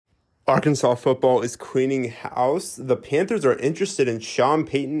Arkansas football is cleaning house. The Panthers are interested in Sean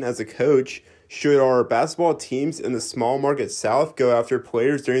Payton as a coach. Should our basketball teams in the small market South go after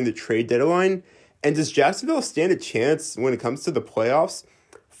players during the trade deadline? And does Jacksonville stand a chance when it comes to the playoffs?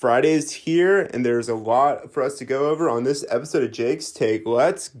 Friday is here, and there's a lot for us to go over on this episode of Jake's Take.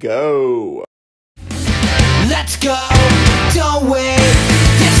 Let's go. Let's go, don't wait.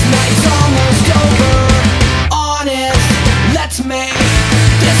 This night's almost over. Honest, let's make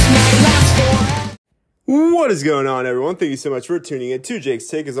this night last forever. What is going on, everyone? Thank you so much for tuning in to Jake's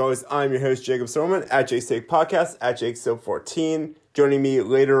Take. As always, I'm your host, Jacob Silverman, at Jake's Take Podcast, at JakeSil14. Joining me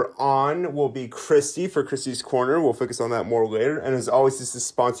later on will be Christy for Christy's Corner. We'll focus on that more later. And as always, this is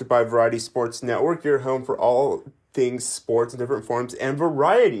sponsored by Variety Sports Network, your home for all things sports in different forms and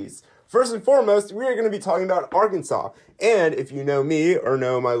varieties. First and foremost, we are going to be talking about Arkansas. And if you know me or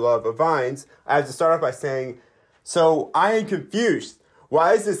know my love of Vines, I have to start off by saying, so I am confused.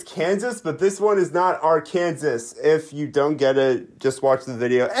 Why is this Kansas, but this one is not Arkansas? If you don't get it, just watch the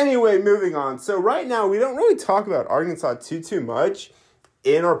video. Anyway, moving on. So right now, we don't really talk about Arkansas too much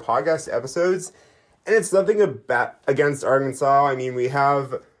in our podcast episodes. And it's nothing against Arkansas. I mean, we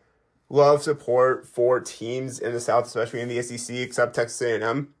have love support for teams in the South, especially in the SEC, except Texas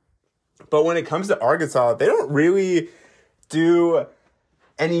A&M. But when it comes to Arkansas, they don't really do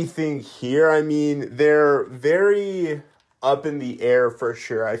anything here. I mean, they're very up in the air for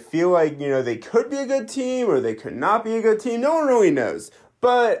sure. I feel like, they could be a good team or they could not be a good team. No one really knows.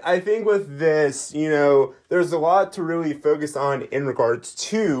 But I think with this, there's a lot to really focus on in regards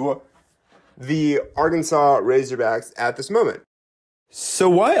to the Arkansas Razorbacks at this moment.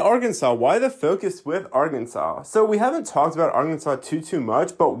 So why Arkansas? Why the focus with Arkansas? So we haven't talked about Arkansas too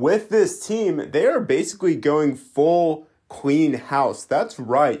much, but with this team, they are basically going full clean house. That's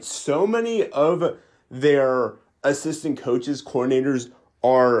right. So many of their assistant coaches, coordinators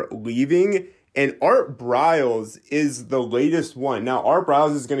are leaving, and Art Briles is the latest one. Now, Art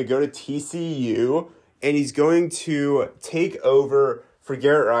Briles is going to go to TCU, and he's going to take over for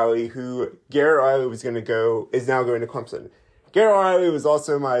Garrett Riley, who Garrett Riley is now going to Clemson. Garrett Riley was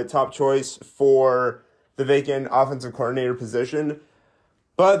also my top choice for the vacant offensive coordinator position,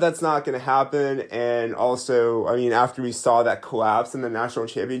 but that's not going to happen. And also, after we saw that collapse in the national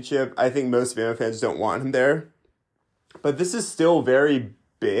championship, I think most Bama fans don't want him there. But this is still very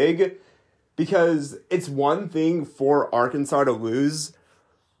big because it's one thing for Arkansas to lose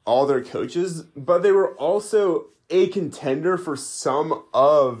all their coaches, but they were also a contender for some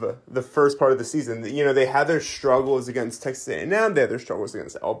of the first part of the season. They had their struggles against Texas A&M, they had their struggles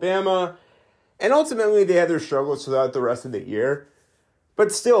against Alabama, and ultimately they had their struggles throughout the rest of the year.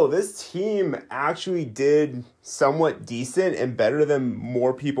 But still, this team actually did somewhat decent and better than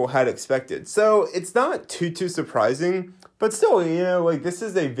more people had expected. So it's not too surprising, but still, this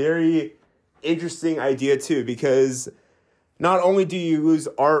is a very interesting idea too, because not only do you lose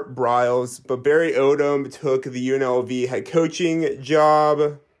Art Briles, but Barry Odom took the UNLV head coaching job.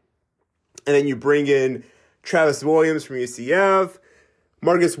 And then you bring in Travis Williams from UCF,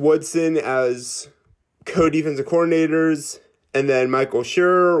 Marcus Woodson as co-defensive coordinators, and then Michael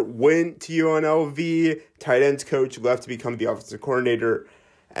Schur went to UNLV, tight ends coach, left to become the offensive coordinator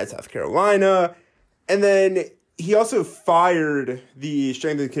at South Carolina. And then he also fired the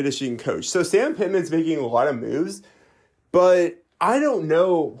strength and conditioning coach. So Sam Pittman's making a lot of moves, but I don't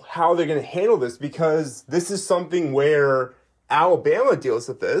know how they're going to handle this because this is something where Alabama deals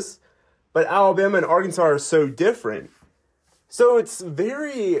with this, but Alabama and Arkansas are so different. So it's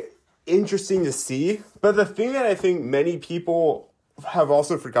very interesting to see. But the thing that I think many people have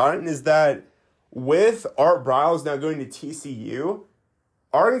also forgotten is that with Art Briles now going to TCU,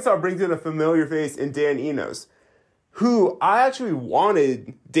 Arkansas brings in a familiar face in Dan Enos, who I actually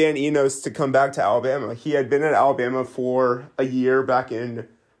wanted Dan Enos to come back to Alabama. He had been at Alabama for a year back in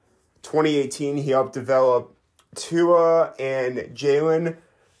 2018. He helped develop Tua and Jalen.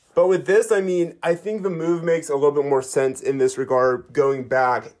 But with this, I think the move makes a little bit more sense in this regard going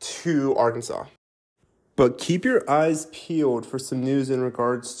back to Arkansas. But keep your eyes peeled for some news in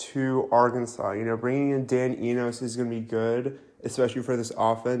regards to Arkansas. Bringing in Dan Enos is going to be good, especially for this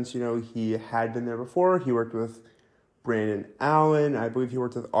offense. He had been there before. He worked with Brandon Allen. I believe he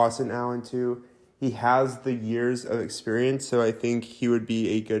worked with Austin Allen too. He has the years of experience, so I think he would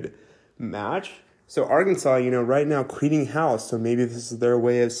be a good match. So Arkansas, right now cleaning house. So maybe this is their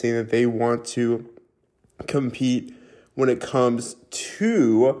way of saying that they want to compete when it comes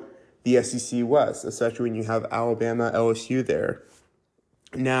to the SEC West, especially when you have Alabama, LSU there.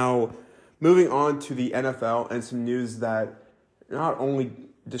 Now, moving on to the NFL and some news that not only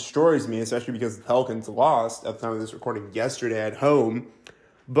destroys me, especially because the Pelicans lost at the time of this recording yesterday at home,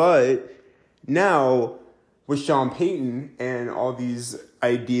 But now with Sean Payton and all these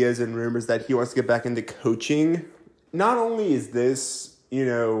ideas and rumors that he wants to get back into coaching, not only is this,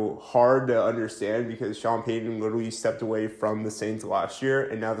 hard to understand because Sean Payton literally stepped away from the Saints last year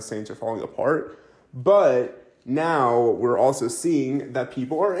and now the Saints are falling apart, but now we're also seeing that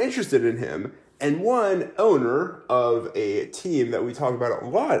people are interested in him. And one owner of a team that we talk about a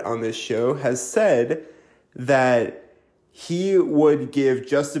lot on this show has said that he would give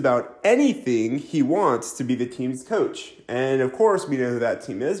just about anything he wants to be the team's coach. And of course, we know who that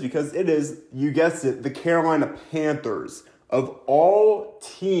team is because it is, you guessed it, the Carolina Panthers. Of all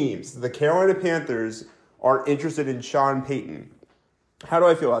teams, the Carolina Panthers are interested in Sean Payton. How do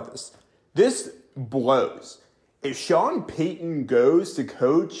I feel about this? This blows. If Sean Payton goes to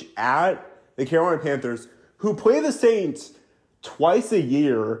coach at the Carolina Panthers, who play the Saints twice a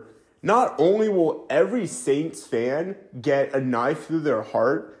year, not only will every Saints fan get a knife through their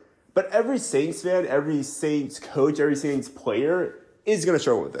heart, but every Saints fan, every Saints coach, every Saints player is going to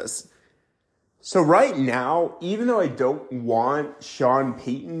struggle with this. So right now, even though I don't want Sean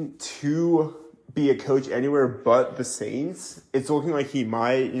Payton to be a coach anywhere but the Saints, it's looking like he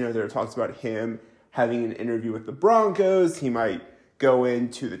might, there are talks about him having an interview with the Broncos. He might go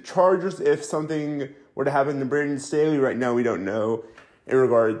into the Chargers if something were to happen to Brandon Staley. Right now, we don't know in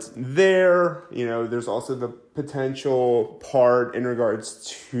regards there. There's also the potential part in regards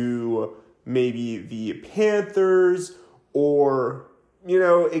to maybe the Panthers or,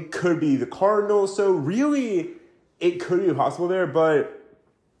 it could be the Cardinals. So really, it could be possible there. But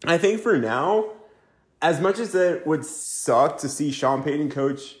I think for now, as much as it would suck to see Sean Payton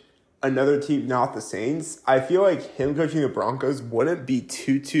coach another team, not the Saints, I feel like him coaching the Broncos wouldn't be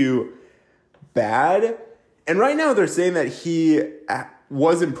too bad. And right now they're saying that he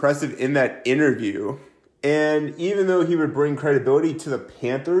was impressive in that interview. And even though he would bring credibility to the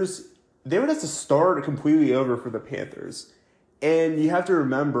Panthers, they would have to start completely over for the Panthers. And you have to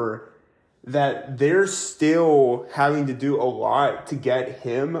remember that they're still having to do a lot to get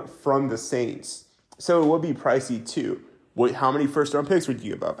him from the Saints. So it would be pricey too. How many first-round picks would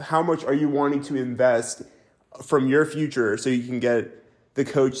you give up? How much are you wanting to invest from your future so you can get the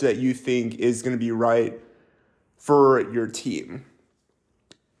coach that you think is going to be right for your team?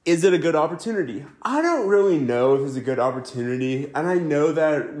 Is it a good opportunity? I don't really know if it's a good opportunity. And I know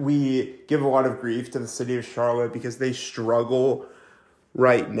that we give a lot of grief to the city of Charlotte because they struggle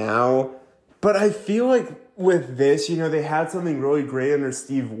right now. But I feel like with this, they had something really great under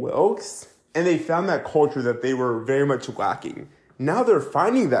Steve Wilkes. And they found that culture that they were very much lacking. Now they're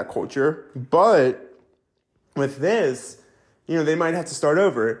finding that culture. But with this, they might have to start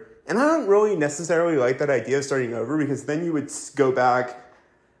over. And I don't really necessarily like that idea of starting over because then you would go back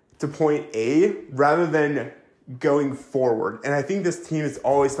to point A rather than going forward. And I think this team is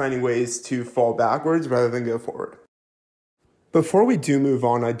always finding ways to fall backwards rather than go forward. Before we do move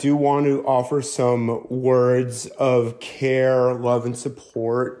on, I do want to offer some words of care, love, and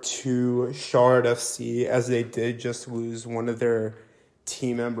support to Charlotte FC as they did just lose one of their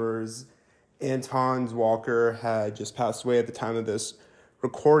team members. Anton Walker had just passed away at the time of this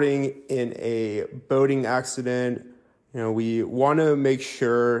recording in a boating accident. We want to make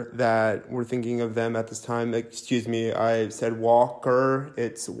sure that we're thinking of them at this time. Excuse me, I said Walker,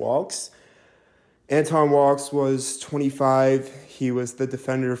 it's Walks. Anton Walks was 25. He was the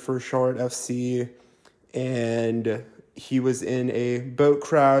defender for Charlotte FC, and he was in a boat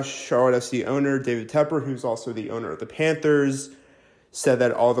crash. Charlotte FC owner David Tepper, who's also the owner of the Panthers, said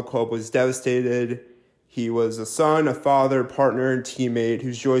that all the club was devastated. He was a son, a father, partner, and teammate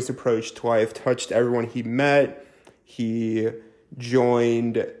whose joyous approach to life touched everyone he met. He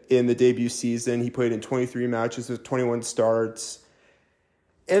joined in the debut season. He played in 23 matches with 21 starts.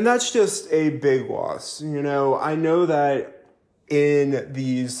 And that's just a big loss. I know that in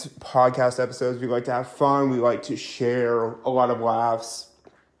these podcast episodes, we like to have fun. We like to share a lot of laughs.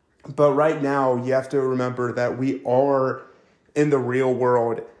 But right now, you have to remember that we are in the real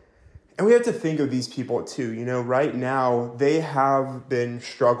world. And we have to think of these people too. Right now, they have been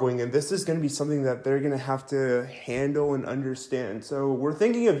struggling. And this is going to be something that they're going to have to handle and understand. So we're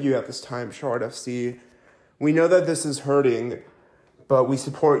thinking of you at this time, Charlotte FC. We know that this is hurting. But we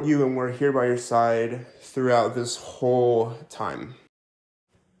support you and we're here by your side throughout this whole time.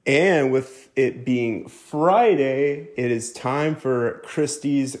 And with it being Friday, it is time for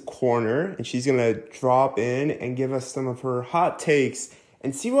Christy's Corner. And she's going to drop in and give us some of her hot takes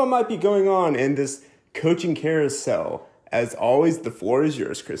and see what might be going on in this coaching carousel. As always, the floor is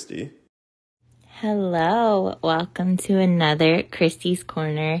yours, Christy. Hello. Welcome to another Christy's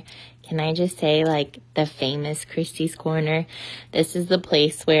Corner. can I just say, like, the famous Christie's Corner? This is the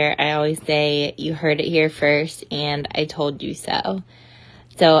place where I always say, you heard it here first, and I told you so.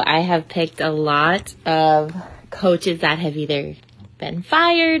 So I have picked a lot of coaches that have either been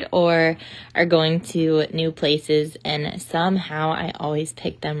fired or are going to new places, and somehow I always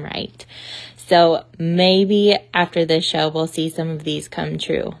pick them right. So maybe after this show, we'll see some of these come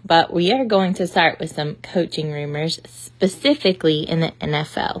true. But we are going to start with some coaching rumors, specifically in the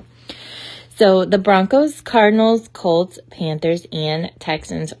NFL. So the Broncos, Cardinals, Colts, Panthers, and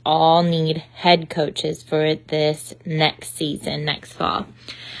Texans all need head coaches for this next season, next fall.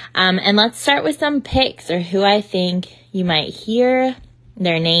 And let's start with some picks, or who I think you might hear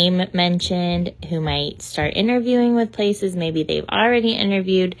their name mentioned, who might start interviewing with places maybe they've already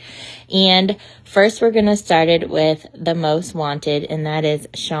interviewed. And first, we're going to start it with the most wanted, and that is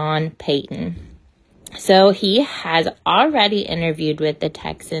Sean Payton. So he has already interviewed with the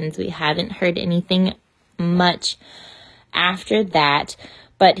Texans. We haven't heard anything much after that,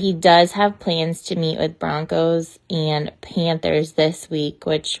 but he does have plans to meet with Broncos and Panthers this week,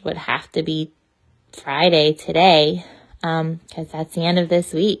 which would have to be Friday today, because that's the end of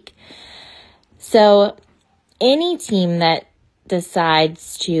this week. So any team that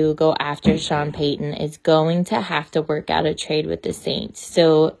decides to go after Sean Payton is going to have to work out a trade with the Saints.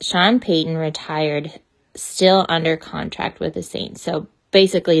 So Sean Payton retired still under contract with the Saints. So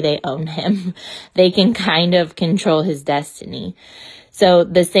basically they own him. They can kind of control his destiny. So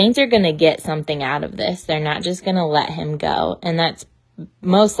the Saints are going to get something out of this. They're not just going to let him go. And that's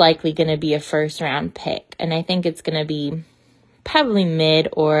most likely going to be a first round pick. And I think it's going to be probably mid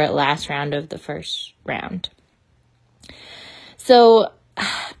or last round of the first round. So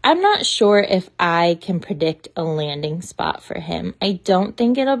I'm not sure if I can predict a landing spot for him. I don't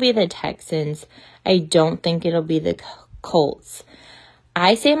think it'll be the Texans. I don't think it'll be the Colts.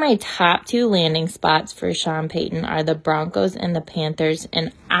 I say my top two landing spots for Sean Payton are the Broncos and the Panthers,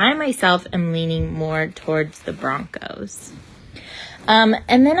 and I myself am leaning more towards the Broncos.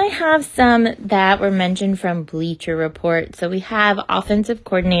 And then I have some that were mentioned from Bleacher Report. So we have offensive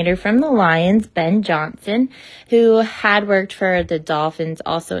coordinator from the Lions, Ben Johnson, who had worked for the Dolphins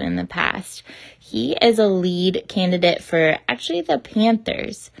also in the past. He is a lead candidate for actually the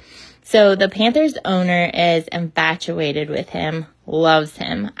Panthers. So the Panthers owner is infatuated with him, loves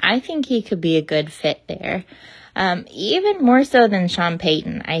him. I think he could be a good fit there. Even more so than Sean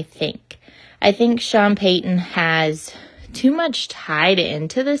Payton, I think. I think Sean Payton has too much tied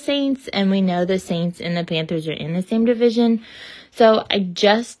into the Saints, and we know the Saints and the Panthers are in the same division, so I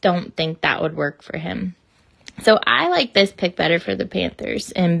just don't think that would work for him. So I like this pick better for the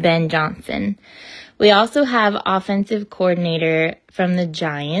Panthers and Ben Johnson. We also have offensive coordinator from the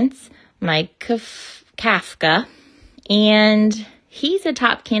Giants, Mike Kafka, and he's a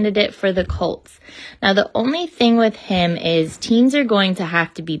top candidate for the Colts. Now, the only thing with him is teams are going to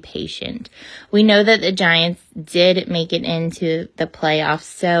have to be patient. We know that the Giants did make it into the playoffs,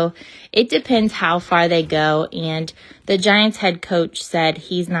 so it depends how far they go. And the Giants head coach said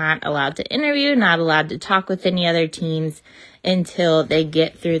he's not allowed to interview, not allowed to talk with any other teams until they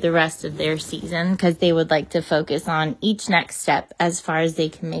get through the rest of their season, because they would like to focus on each next step as far as they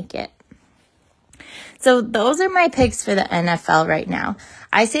can make it. So those are my picks for the NFL right now.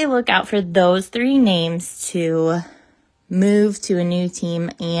 I say look out for those three names to move to a new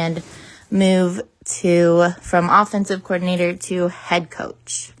team and move from offensive coordinator to head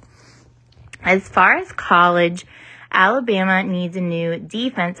coach. As far as college, Alabama needs a new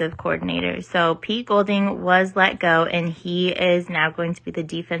defensive coordinator. So Pete Golding was let go, and he is now going to be the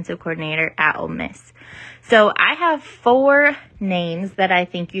defensive coordinator at Ole Miss. So I have 4 names that I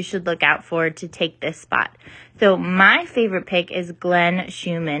think you should look out for to take this spot. So my favorite pick is Glenn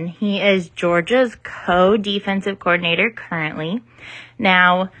Schumann. He is Georgia's co-defensive coordinator currently.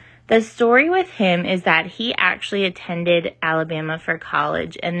 Now, the story with him is that he actually attended Alabama for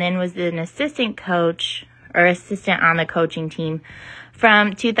college and then was an assistant coach or assistant on the coaching team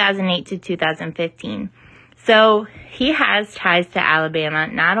from 2008 to 2015. So he has ties to Alabama.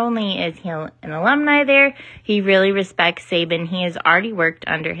 Not only is he an alumni there, he really respects Saban. He has already worked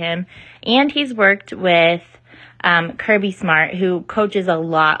under him, and he's worked with Kirby Smart, who coaches a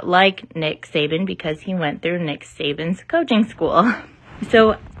lot like Nick Saban because he went through Nick Saban's coaching school.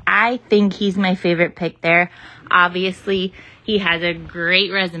 So I think he's my favorite pick there. Obviously, he has a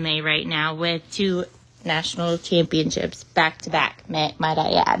great resume right now with 2 national championships back-to-back, might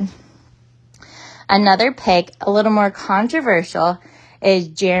I add. Another pick, a little more controversial, is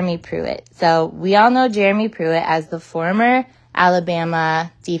Jeremy Pruitt. So we all know Jeremy Pruitt as the former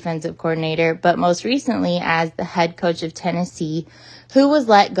Alabama defensive coordinator, but most recently as the head coach of Tennessee, who was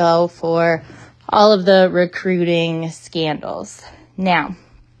let go for all of the recruiting scandals. Now,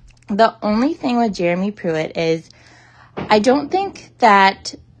 the only thing with Jeremy Pruitt is I don't think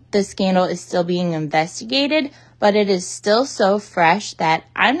that the scandal is still being investigated, but it is still so fresh that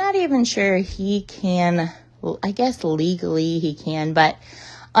I'm not even sure he can, I guess legally he can, but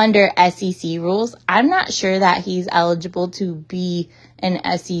under SEC rules, I'm not sure that he's eligible to be an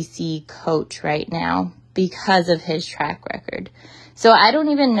SEC coach right now because of his track record. So I don't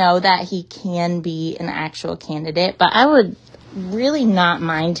even know that he can be an actual candidate, but I would really not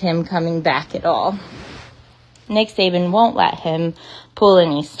mind him coming back at all. Nick Saban won't let him pull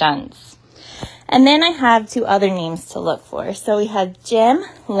any stunts. And then I have two other names to look for. So we have Jim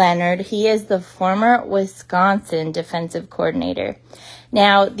Leonhard. He is the former Wisconsin defensive coordinator.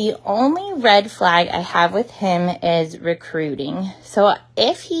 Now, the only red flag I have with him is recruiting. So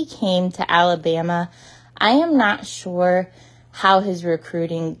if he came to Alabama, I am not sure how his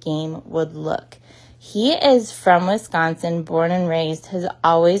recruiting game would look. He is from Wisconsin, born and raised, has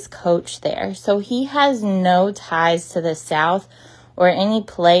always coached there. So he has no ties to the South or any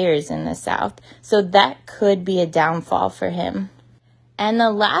players in the South. So that could be a downfall for him. And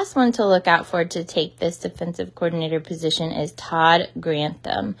the last one to look out for to take this defensive coordinator position is Todd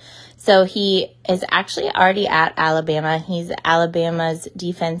Grantham. So he is actually already at Alabama. He's Alabama's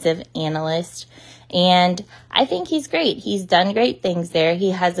defensive analyst. And I think he's great. He's done great things there.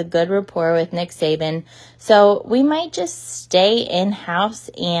 He has a good rapport with Nick Saban. So we might just stay in-house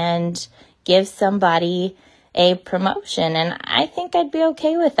and give somebody a promotion. And I think I'd be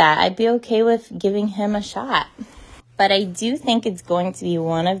okay with that. I'd be okay with giving him a shot. But I do think it's going to be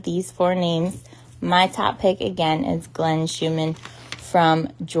one of these four names. My top pick, again, is Glenn Schumann from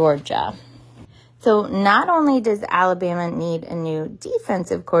Georgia. So not only does Alabama need a new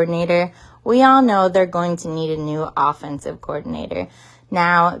defensive coordinator, we all know they're going to need a new offensive coordinator.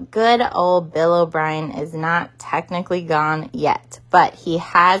 Now, good old Bill O'Brien is not technically gone yet, but he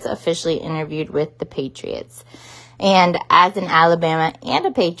has officially interviewed with the Patriots. And as an Alabama and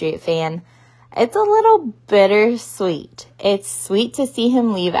a Patriot fan, it's a little bittersweet. It's sweet to see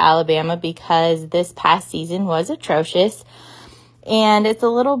him leave Alabama because this past season was atrocious. And it's a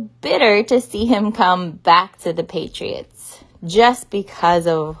little bitter to see him come back to the Patriots just because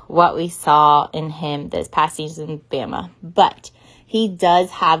of what we saw in him this past season in Bama. But he does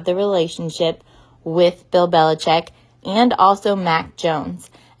have the relationship with Bill Belichick and also Mac Jones.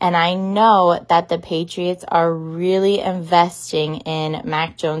 And I know that the Patriots are really investing in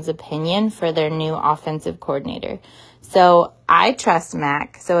Mac Jones' opinion for their new offensive coordinator. So I trust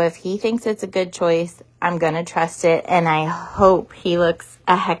Mac. So if he thinks it's a good choice, I'm going to trust it. And I hope he looks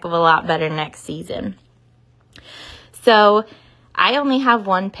a heck of a lot better next season. So I only have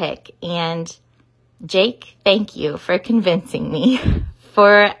one pick. And Jake, thank you for convincing me.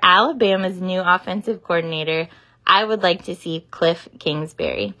 For Alabama's new offensive coordinator, I would like to see Cliff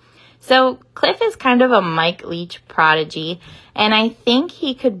Kingsbury. So Cliff is kind of a Mike Leach prodigy, and I think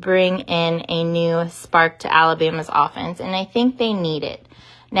he could bring in a new spark to Alabama's offense, and I think they need it.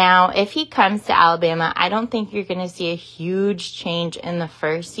 Now, if he comes to Alabama, I don't think you're going to see a huge change in the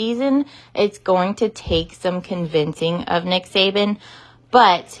first season. It's going to take some convincing of Nick Saban,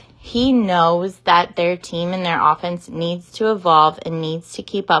 but he knows that their team and their offense needs to evolve and needs to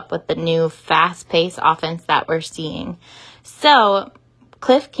keep up with the new fast-paced offense that we're seeing. So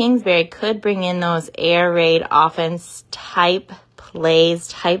Cliff Kingsbury could bring in those air raid offense type plays,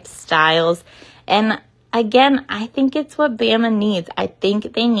 type styles. And again, I think it's what Bama needs. I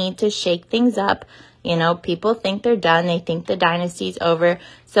think they need to shake things up. You know, people think they're done. They think the dynasty's over.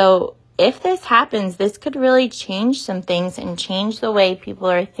 So if this happens, this could really change some things and change the way people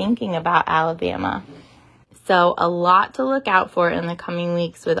are thinking about Alabama. So a lot to look out for in the coming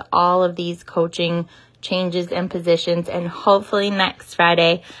weeks with all of these coaching changes and positions. And hopefully next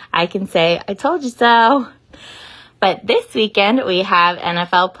Friday, I can say, I told you so. But this weekend, we have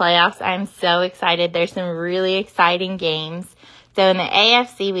NFL playoffs. I'm so excited. There's some really exciting games. So in the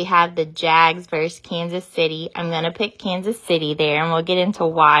AFC, we have the Jags versus Kansas City. I'm going to pick Kansas City there, and we'll get into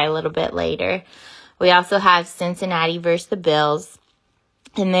why a little bit later. We also have Cincinnati versus the Bills.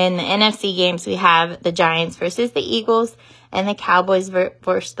 And then the NFC games, we have the Giants versus the Eagles and the Cowboys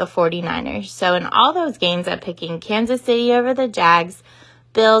versus the 49ers. So in all those games, I'm picking Kansas City over the Jags,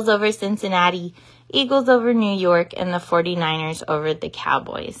 Bills over Cincinnati, Eagles over New York, and the 49ers over the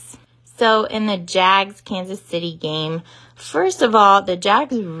Cowboys. So in the Jags-Kansas City game, first of all, the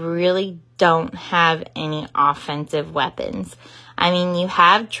Jags really don't have any offensive weapons. I mean, you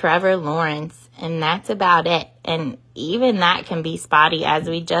have Trevor Lawrence, and that's about it. And even that can be spotty, as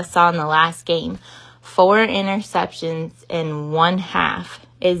we just saw in the last game. 4 interceptions in 1 half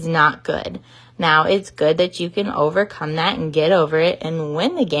is not good. Now, it's good that you can overcome that and get over it and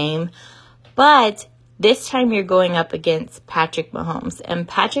win the game, but this time you're going up against Patrick Mahomes, and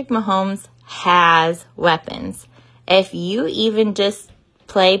Patrick Mahomes has weapons. If you even just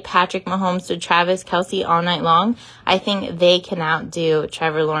play Patrick Mahomes to Travis Kelce all night long, I think they can outdo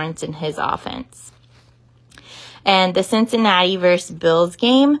Trevor Lawrence in his offense. And the Cincinnati versus Bills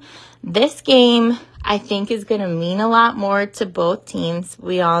game, this game I think is going to mean a lot more to both teams.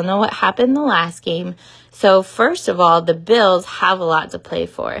 We all know what happened the last game. So first of all, the Bills have a lot to play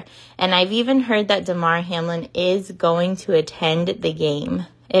for. And I've even heard that Damar Hamlin is going to attend the game.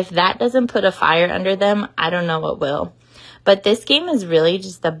 If that doesn't put a fire under them, I don't know what will. But this game is really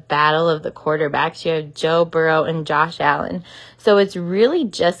just the battle of the quarterbacks. You have Joe Burrow and Josh Allen. So it's really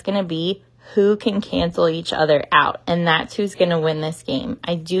just going to be who can cancel each other out, and that's who's going to win this game.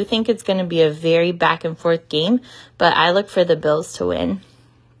 I do think it's going to be a very back and forth game, but I look for the Bills to win.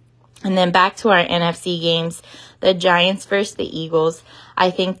 And then back to our NFC games, the Giants versus the Eagles. I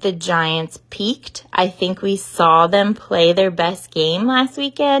think the Giants peaked. I think we saw them play their best game last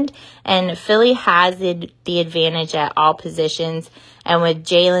weekend, and Philly has the advantage at all positions. And with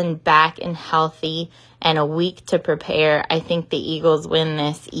Jalen back and healthy and a week to prepare, I think the Eagles win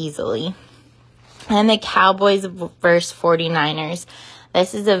this easily. And the Cowboys versus 49ers.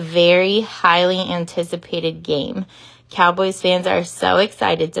 This is a very highly anticipated game. Cowboys fans are so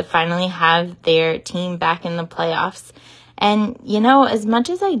excited to finally have their team back in the playoffs. And, as much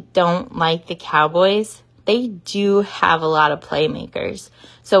as I don't like the Cowboys, they do have a lot of playmakers.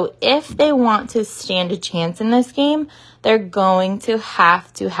 So if they want to stand a chance in this game, they're going to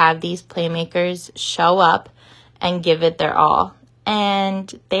have these playmakers show up and give it their all.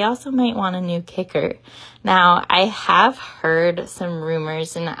 And they also might want a new kicker. Now, I have heard some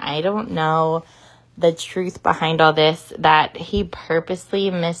rumors, and I don't know the truth behind all this, that he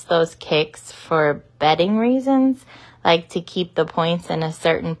purposely missed those kicks for betting reasons, like to keep the points in a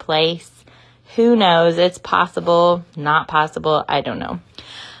certain place. Who knows? It's possible, not possible, I don't know.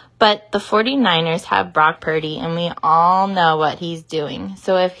 But the 49ers have Brock Purdy, and we all know what he's doing.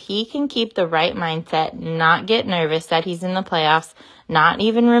 So if he can keep the right mindset, not get nervous that he's in the playoffs, not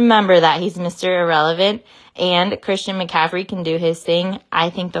even remember that he's Mr. Irrelevant, and Christian McCaffrey can do his thing, I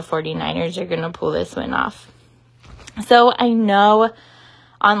think the 49ers are going to pull this win off. So I know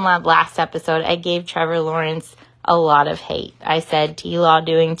on the last episode, I gave Trevor Lawrence a lot of hate. I said T-Law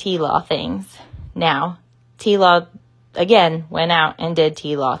doing T-Law things. Now, T-Law again went out and did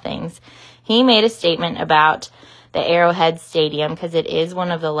T-Law things. He made a statement about the Arrowhead Stadium because it is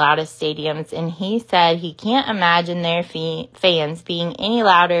one of the loudest stadiums, and he said he can't imagine their fans being any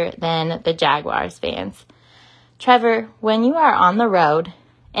louder than the Jaguars fans. Trevor, when you are on the road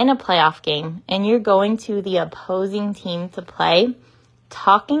in a playoff game and you're going to the opposing team to play,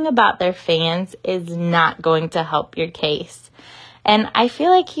 talking about their fans is not going to help your case. And I feel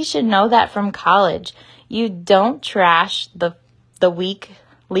like he should know that from college. You don't trash the week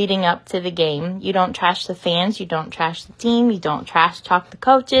leading up to the game. You don't trash the fans. You don't trash the team. You don't trash talk the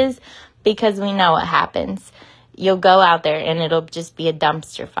coaches, because we know what happens. You'll go out there and it'll just be a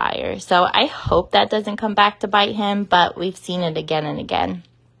dumpster fire. So I hope that doesn't come back to bite him, but we've seen it again and again.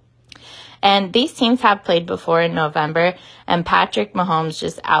 And these teams have played before in November, and Patrick Mahomes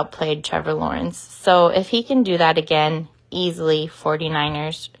just outplayed Trevor Lawrence. So if he can do that again, easily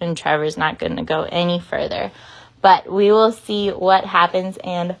 49ers, and Trevor's not going to go any further. But we will see what happens,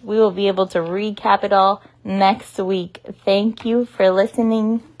 and we will be able to recap it all next week. Thank you for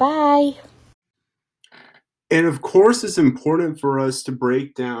listening. Bye. And of course, it's important for us to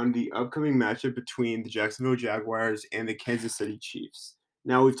break down the upcoming matchup between the Jacksonville Jaguars and the Kansas City Chiefs.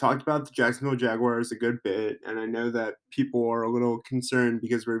 Now, we've talked about the Jacksonville Jaguars a good bit, and I know that people are a little concerned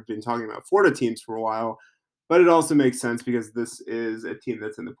because we've been talking about Florida teams for a while, but it also makes sense because this is a team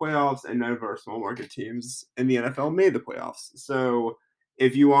that's in the playoffs, and none of our small market teams in the NFL made the playoffs. So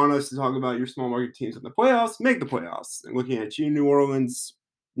if you want us to talk about your small market teams in the playoffs, make the playoffs. And looking at you, New Orleans,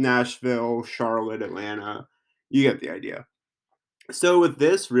 Nashville, Charlotte, Atlanta, you get the idea. So with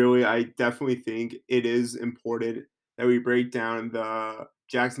this, really, I definitely think it is important that we break down the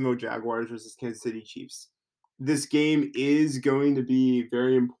Jacksonville Jaguars versus Kansas City Chiefs. This game is going to be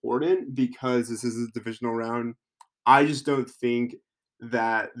very important because this is a divisional round. I just don't think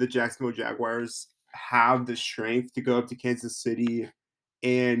that the Jacksonville Jaguars have the strength to go up to Kansas City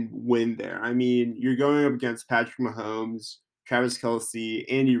and win there. I mean, you're going up against Patrick Mahomes, Travis Kelce,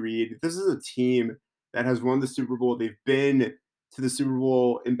 Andy Reid. This is a team that has won the Super Bowl. They've been to the Super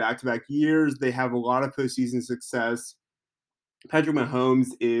Bowl in back-to-back years. They have a lot of postseason success. Patrick Mahomes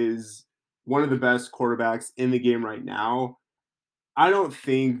is one of the best quarterbacks in the game right now. I don't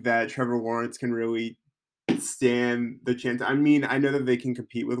think that Trevor Lawrence can really stand the chance. I mean, I know that they can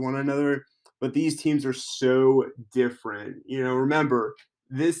compete with one another, but these teams are so different. Remember,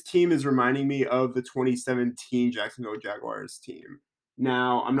 this team is reminding me of the 2017 Jacksonville Jaguars team.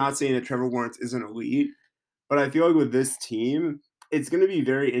 Now, I'm not saying that Trevor Lawrence isn't elite, but I feel like with this team, it's going to be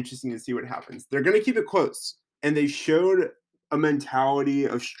very interesting to see what happens. They're going to keep it close, and they showed a mentality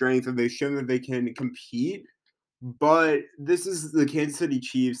of strength, and they've shown that they can compete. But this is the Kansas City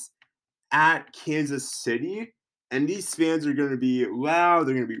Chiefs at Kansas City, and these fans are going to be loud.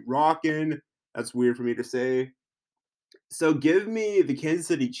 They're going to be rocking. That's weird for me to say. So give me the Kansas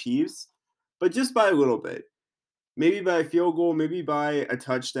City Chiefs, but just by a little bit. Maybe by a field goal, maybe by a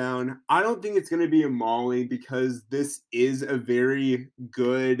touchdown. I don't think it's going to be a mauling because this is a very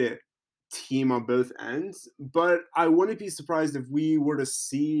good team on both ends. But I wouldn't be surprised if we were to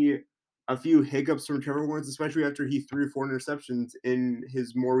see a few hiccups from Trevor Lawrence, especially after he threw 4 interceptions in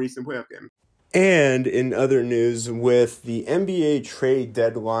his more recent playoff game. And in other news, with the NBA trade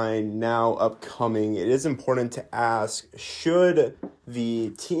deadline now upcoming, it is important to ask, should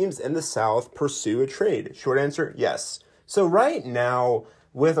the teams in the South pursue a trade? Short answer, yes. So right now,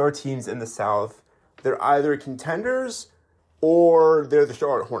 with our teams in the South, they're either contenders or they're the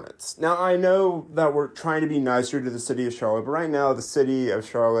Charlotte Hornets. Now, I know that we're trying to be nicer to the city of Charlotte, but right now, the city of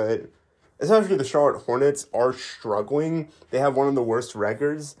Charlotte, especially the Charlotte Hornets, are struggling. They have one of the worst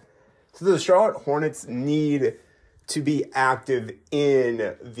records. So the Charlotte Hornets need to be active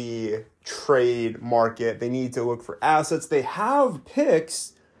in the trade market. They need to look for assets. They have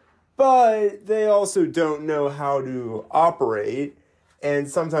picks, but they also don't know how to operate. And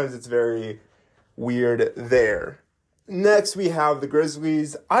sometimes it's very weird there. Next, we have the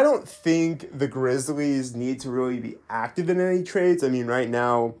Grizzlies. I don't think the Grizzlies need to really be active in any trades. I mean, right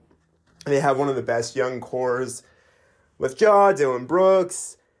now, they have one of the best young cores with Ja, Dillon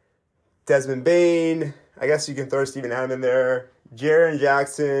Brooks, Desmond Bane. I guess you can throw Steven Adams in there. Jaren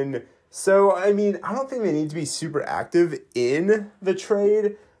Jackson. So, I mean, I don't think they need to be super active in the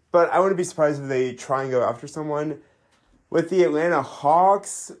trade, but I wouldn't be surprised if they try and go after someone. With the Atlanta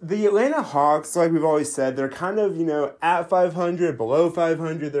Hawks, like we've always said, they're kind of, at 500, below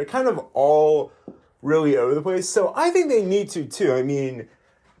 500. They're kind of all really over the place. So I think they need to, too. I mean,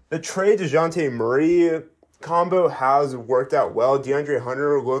 the trade to DeJounte Murray combo has worked out well. DeAndre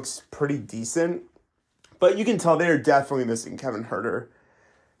Hunter looks pretty decent, but you can tell they're definitely missing Kevin Huerter.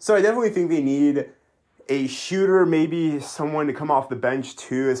 So I definitely think they need a shooter, maybe someone to come off the bench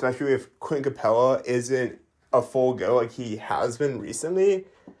too, especially if Clint Capella isn't a full go like he has been recently.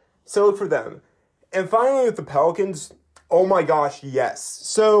 So look for them. And finally with the Pelicans, oh my gosh, yes.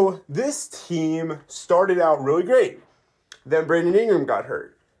 So this team started out really great. Then Brandon Ingram got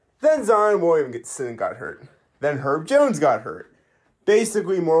hurt. Then Zion Williamson got hurt. Then Herb Jones got hurt.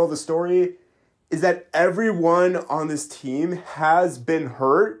 Basically, moral of the story is that everyone on this team has been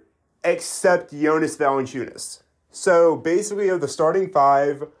hurt except Jonas Valanciunas. So basically, of the starting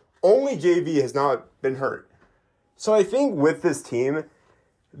 5, only JV has not been hurt. So I think with this team,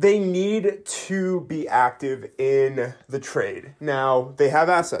 they need to be active in the trade. Now, they have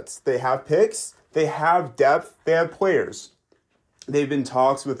assets. They have picks. They have depth. They have players. They've been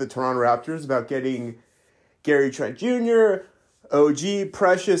talks with the Toronto Raptors about getting Gary Trent Jr., OG,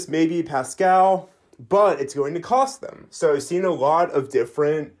 Precious, maybe Pascal, but it's going to cost them. So I've seen a lot of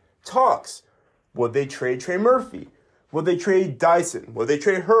different talks. Would they trade Trey Murphy? Would they trade Dyson? Would they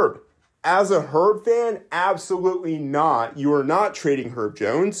trade Herb? As a Herb fan, absolutely not. You are not trading Herb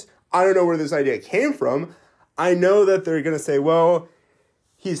Jones. I don't know where this idea came from. I know that they're going to say, well,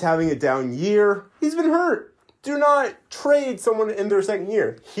 he's having a down year. He's been hurt. Do not trade someone in their second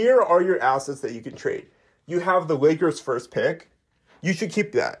year. Here are your assets that you can trade. You have the Lakers' first pick. You should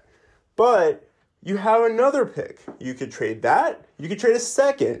keep that. But you have another pick. You could trade that. You could trade a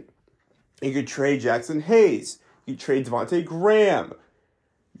second. You could trade Jackson Hayes. You could trade Devontae Graham.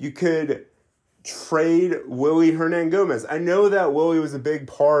 You could trade Willie Hernangomez. I know that Willie was a big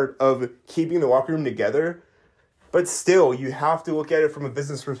part of keeping the locker room together, but still, you have to look at it from a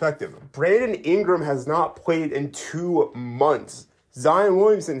business perspective. Brandon Ingram has not played in 2 months. Zion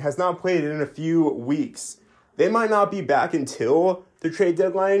Williamson has not played in a few weeks. They might not be back until the trade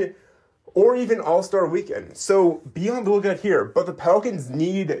deadline or even All-Star weekend. So be on the lookout here. But the Pelicans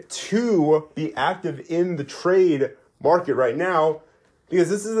need to be active in the trade market right now because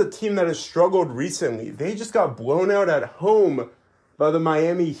this is a team that has struggled recently. They just got blown out at home by the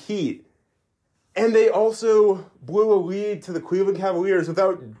Miami Heat. And they also blew a lead to the Cleveland Cavaliers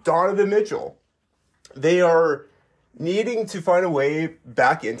without Donovan Mitchell. They are needing to find a way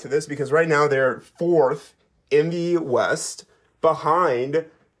back into this because right now they're 4th in the West behind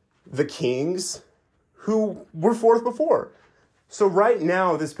the Kings, who were 4th before. So right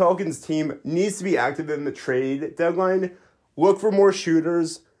now, this Pelicans team needs to be active in the trade deadline. Look for more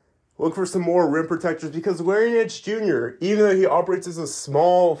shooters. Look for some more rim protectors because Larry Nance Jr., even though he operates as a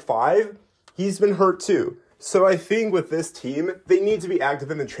small 5, he's been hurt too. So I think with this team, they need to be active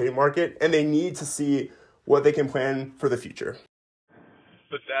in the trade market and they need to see what they can plan for the future.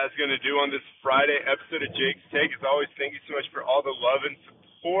 But that's going to do on this Friday episode of Jake's Take. As always, thank you so much for all the love and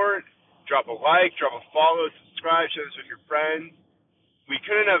support. Drop a like, drop a follow, subscribe, share this with your friends. We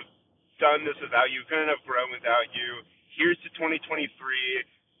couldn't have done this without you. We couldn't have grown without you. Here's to 2023.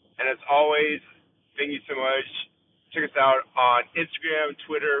 And as always, thank you so much. Check us out on Instagram,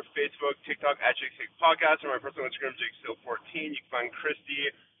 Twitter, Facebook, TikTok at Jake's Take Podcast, or my personal Instagram, JakeStill14. You can find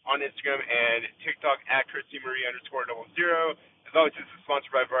Christy on Instagram and TikTok at ChristyMarie_00. As always, this is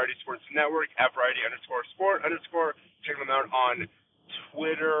sponsored by Variety Sports Network at Variety_Sport_. Check them out on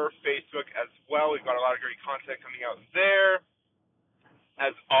Twitter, Facebook as well. We've got a lot of great content coming out there.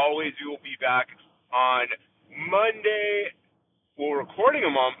 As always, we will be back on Monday. We're recording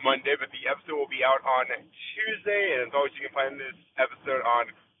them on Monday, but the episode will be out on Tuesday. And as always, you can find this episode on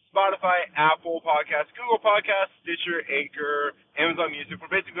Spotify, Apple Podcasts, Google Podcasts, Stitcher, Anchor, Amazon Music.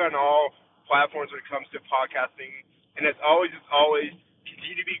 We're basically on all platforms when it comes to podcasting. And as always,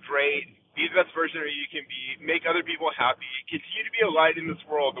 continue to be great. Be the best version that you can be. Make other people happy. Continue to be a light in this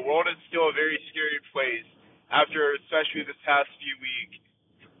world. The world is still a very scary place after especially this past few weeks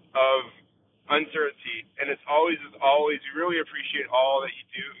of uncertainty. And as always, we really appreciate all that you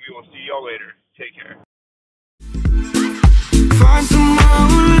do. We will see y'all later. Take care. Find someone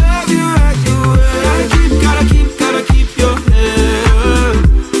who love you.